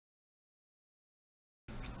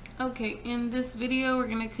Okay, in this video we're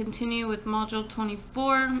going to continue with module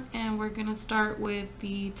 24 and we're going to start with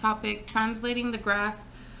the topic translating the graph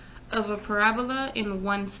of a parabola in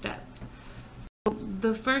one step. So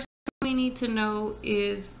the first thing we need to know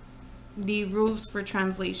is the rules for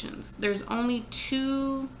translations. There's only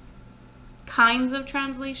two kinds of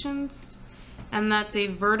translations, and that's a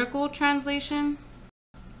vertical translation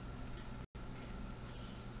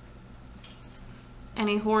and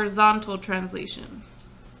a horizontal translation.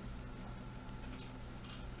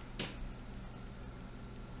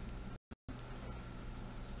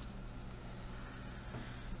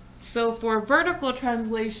 So for vertical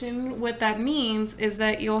translation, what that means is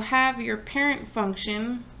that you'll have your parent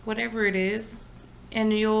function, whatever it is,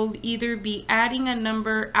 and you'll either be adding a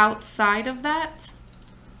number outside of that,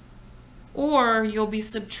 or you'll be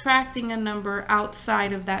subtracting a number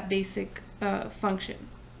outside of that basic function.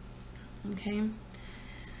 Okay.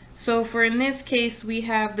 So for in this case, we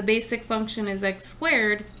have the basic function is x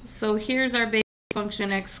squared. So here's our basic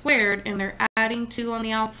function x squared, and they're adding 2 on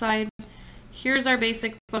the outside. Here's our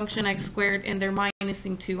basic function x squared, and they're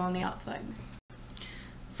minusing 2 on the outside.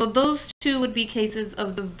 So those two would be cases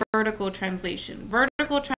of the vertical translation.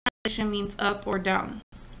 Vertical translation means up or down.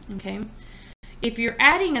 Okay. If you're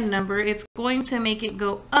adding a number, it's going to make it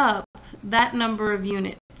go up that number of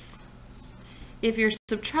units. If you're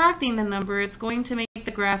subtracting the number, it's going to make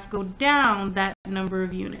the graph go down that number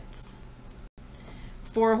of units.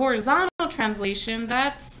 For horizontal translation,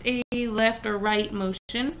 that's a left or right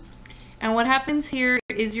motion. And what happens here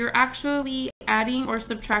is you're actually adding or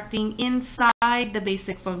subtracting inside the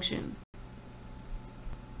basic function.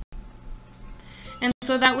 And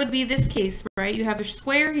so that would be this case, right? You have a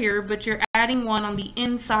square here, but you're adding 1 on the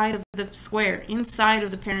inside of the square, inside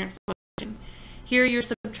of the parent function. Here you're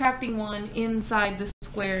subtracting 1 inside the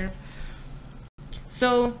square.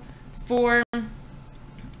 So for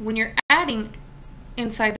when you're adding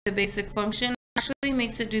inside the basic function, actually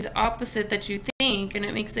makes it do the opposite that you think, and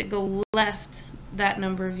it makes it go left that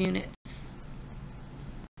number of units.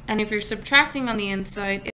 And if you're subtracting on the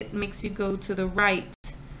inside, it makes you go to the right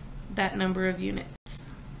that number of units.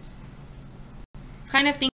 Kind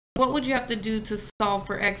of think, what would you have to do to solve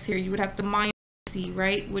for x here? You would have to minus c,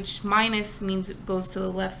 right? Which minus means it goes to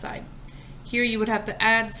the left side. Here you would have to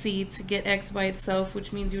add c to get x by itself,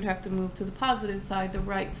 which means you'd have to move to the positive side, the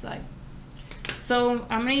right side. So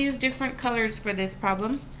I'm going to use different colors for this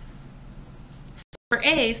problem. So for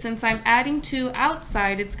A, since I'm adding 2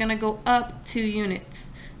 outside, it's going to go up 2 units.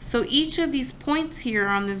 So each of these points here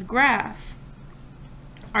on this graph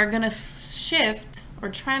are going to shift or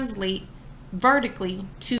translate vertically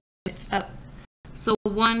 2 units up. So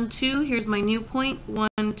 1, 2, here's my new point.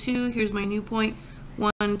 1, 2, here's my new point.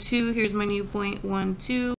 1, 2, here's my new point. 1,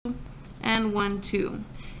 2, and 1, 2.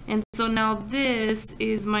 And so now this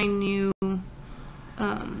is my new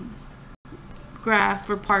graph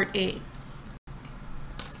for part A.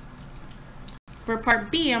 For part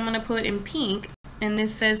B, I'm going to put in pink, and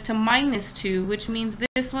this says to minus 2, which means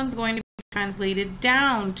this one's going to be translated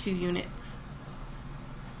down 2 units.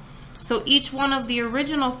 So each one of the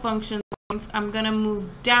original function points, I'm going to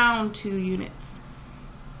move down 2 units.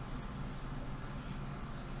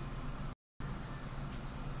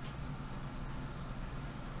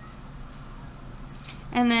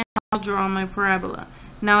 And then I'll draw my parabola.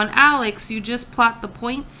 Now in ALEKS, you just plot the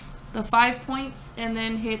points, the 5 points, and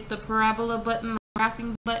then hit the parabola button, the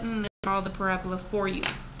graphing button, and draw the parabola for you.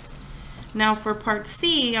 Now for part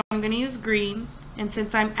C, I'm going to use green, and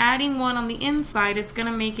since I'm adding 1 on the inside, it's going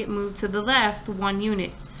to make it move to the left 1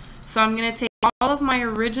 unit. So I'm going to take all of my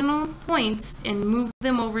original points and move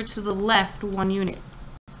them over to the left 1 unit.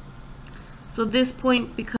 So this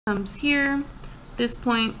point becomes here, this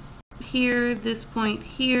point here, this point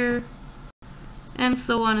here, and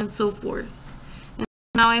so on and so forth. And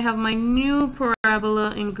now I have my new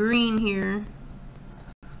parabola in green here,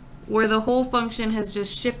 where the whole function has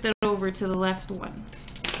just shifted over to the left one.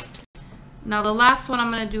 Now the last one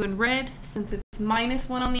I'm going to do in red, since it's minus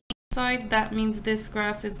 1 on the inside, that means this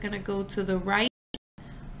graph is going to go to the right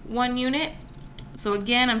 1 unit. So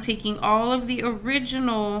again, I'm taking all of the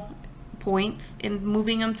original points and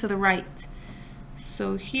moving them to the right.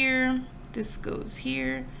 So here, this goes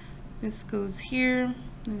here, this goes here,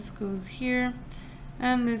 this goes here,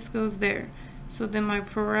 and this goes there. So then my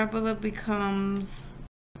parabola becomes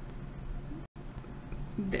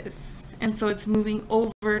this. And so it's moving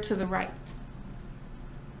over to the right.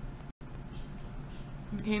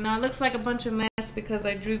 Okay, now it looks like a bunch of mess because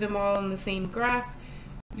I drew them all in the same graph.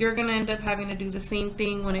 You're going to end up having to do the same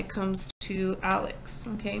thing when it comes to ALEKS.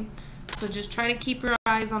 Okay, so just try to keep your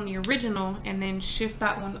eyes on the original and then shift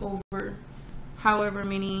that one over however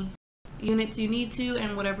many units you need to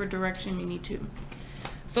and whatever direction you need to.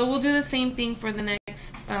 So we'll do the same thing for the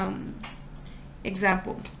next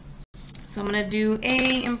example. So I'm going to do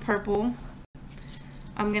A in purple.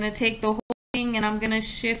 I'm going to take the whole thing and I'm going to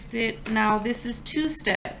shift it. Now this is 2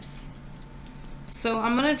 steps. So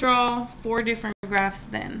I'm going to draw 4 different graphs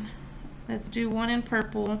then. Let's do one in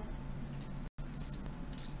purple.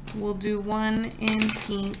 We'll do one in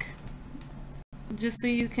pink, just so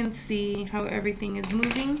you can see how everything is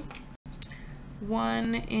moving.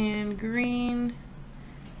 One in green,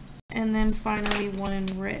 and then finally one in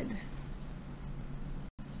red.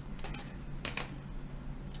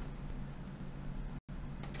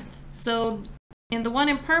 So in the one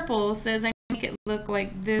in purple says I make it look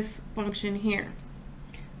like this function here.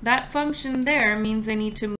 That function there means I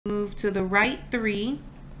need to move to the right 3,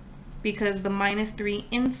 because the -3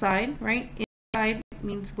 inside, right? Inside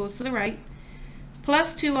means goes to the right.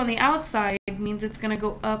 +2 on the outside means it's going to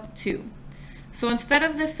go up 2. So instead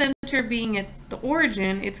of the center being at the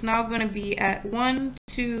origin, it's now going to be at 1,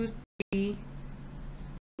 2, 3.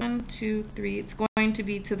 1, 2, 3. It's going to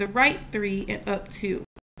be to the right 3 and up 2.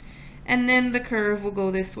 And then the curve will go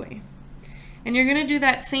this way. And you're going to do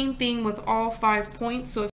that same thing with all 5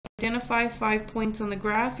 points. So if you identify 5 points on the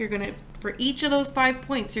graph, you're going to, for each of those 5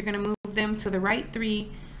 points, you're going to move them to the right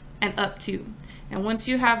 3 and up 2. And once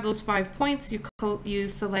you have those 5 points, you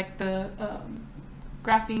select the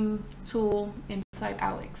graphing tool inside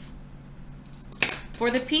Alex. For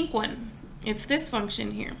the pink one, it's this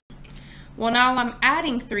function here. Well, now I'm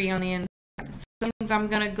adding 3 on the inside. So that means I'm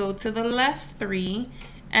going to go to the left 3,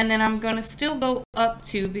 and then I'm going to still go up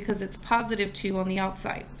 2 because it's +2 on the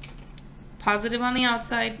outside. Positive on the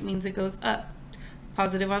outside means it goes up.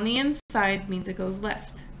 Positive on the inside means it goes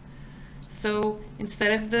left. So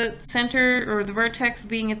instead of the center or the vertex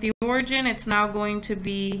being at the origin, it's now going to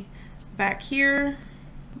be back here,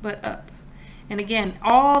 but up. And again,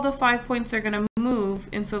 all the 5 points are going to move,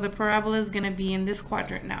 and so the parabola is going to be in this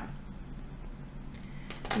quadrant now.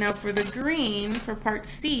 Now for the green, for part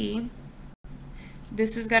C,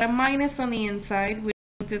 this has got a minus on the inside, which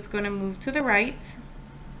means it's going to move to the right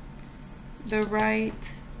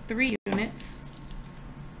 3 units.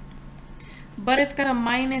 But it's got a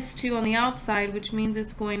 -2 on the outside, which means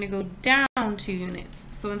it's going to go down 2 units.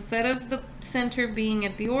 So instead of the center being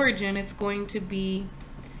at the origin, it's going to be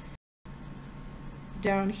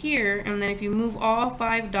down here. And then if you move all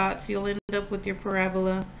 5 dots, you'll end up with your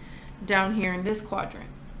parabola down here in this quadrant.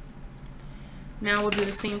 Now we'll do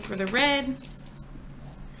the same for the red.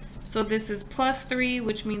 So this is +3,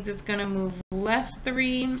 which means it's going to move left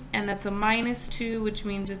 3, and that's a -2, which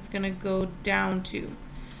means it's going to go down 2.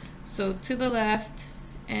 So to the left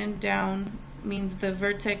and down means the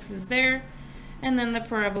vertex is there, and then the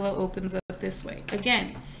parabola opens up this way.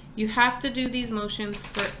 Again, you have to do these motions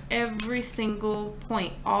for every single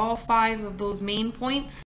point. All 5 of those main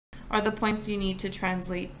points are the points you need to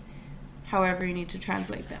translate however you need to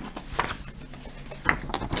translate them.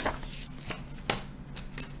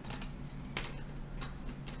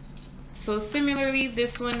 So similarly,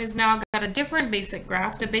 this one is now got a different basic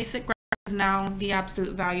graph. The basic graph is now the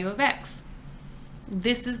absolute value of x.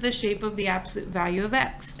 This is the shape of the absolute value of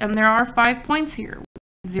x. And there are 5 points here.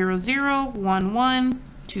 0, 0, 1, 1,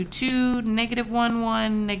 2, 2, -1,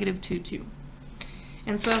 1, -2, 2.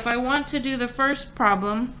 And so if I want to do the first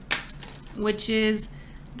problem, which is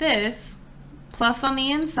this, plus on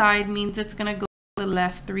the inside means it's going to go to the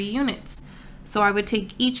left 3 units. So I would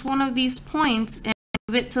take each one of these points and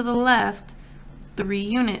move it to the left 3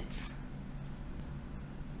 units.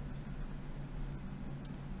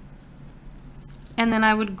 And then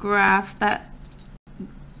I would graph that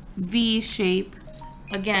V shape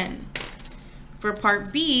again. For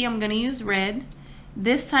part B, I'm going to use red.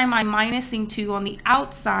 This time I'm minusing 2 on the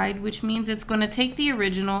outside, which means it's going to take the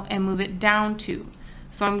original and move it down 2.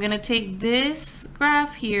 So I'm going to take this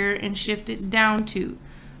graph here and shift it down 2.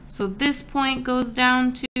 So this point goes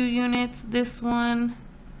down 2 units, this one,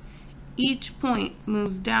 each point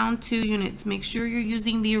moves down 2 units. Make sure you're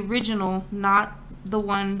using the original, not the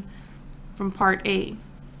one from part A.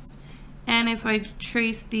 And if I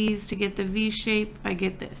trace these to get the V shape, I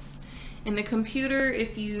get this. In the computer,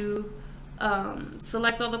 if you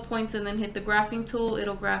select all the points and then hit the graphing tool,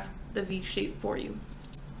 it'll graph the V shape for you.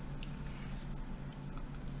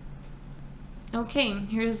 Okay,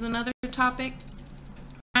 here's another topic.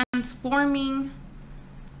 Transforming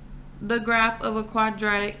the graph of a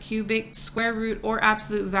quadratic, cubic, square root, or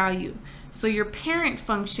absolute value. So your parent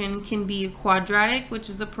function can be a quadratic, which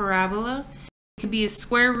is a parabola. It could be a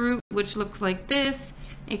square root, which looks like this.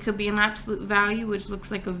 It could be an absolute value, which looks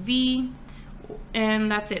like a V. And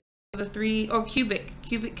that's it. The the three, or cubic.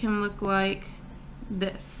 Cubic can look like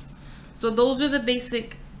this. So those are the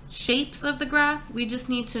basic shapes of the graph. We just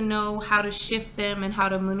need to know how to shift them and how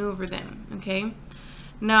to maneuver them, okay?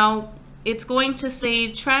 Now, it's going to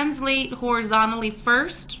say translate horizontally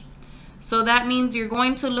first. So that means you're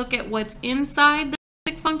going to look at what's inside the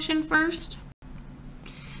basic function first.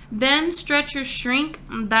 Then stretch or shrink,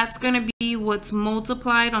 that's going to be what's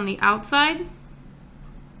multiplied on the outside.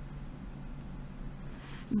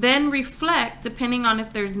 Then reflect, depending on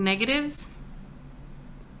if there's negatives.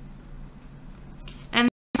 And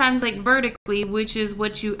translate vertically, which is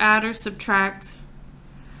what you add or subtract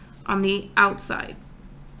on the outside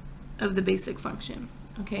of the basic function.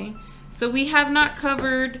 Okay, so we have not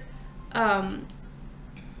covered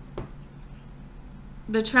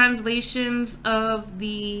the translations of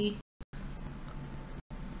the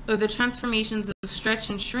transformations of stretch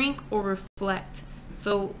and shrink or reflect.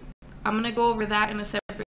 So I'm going to go over that in a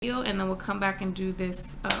separate video, and then we'll come back and do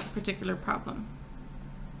this particular problem.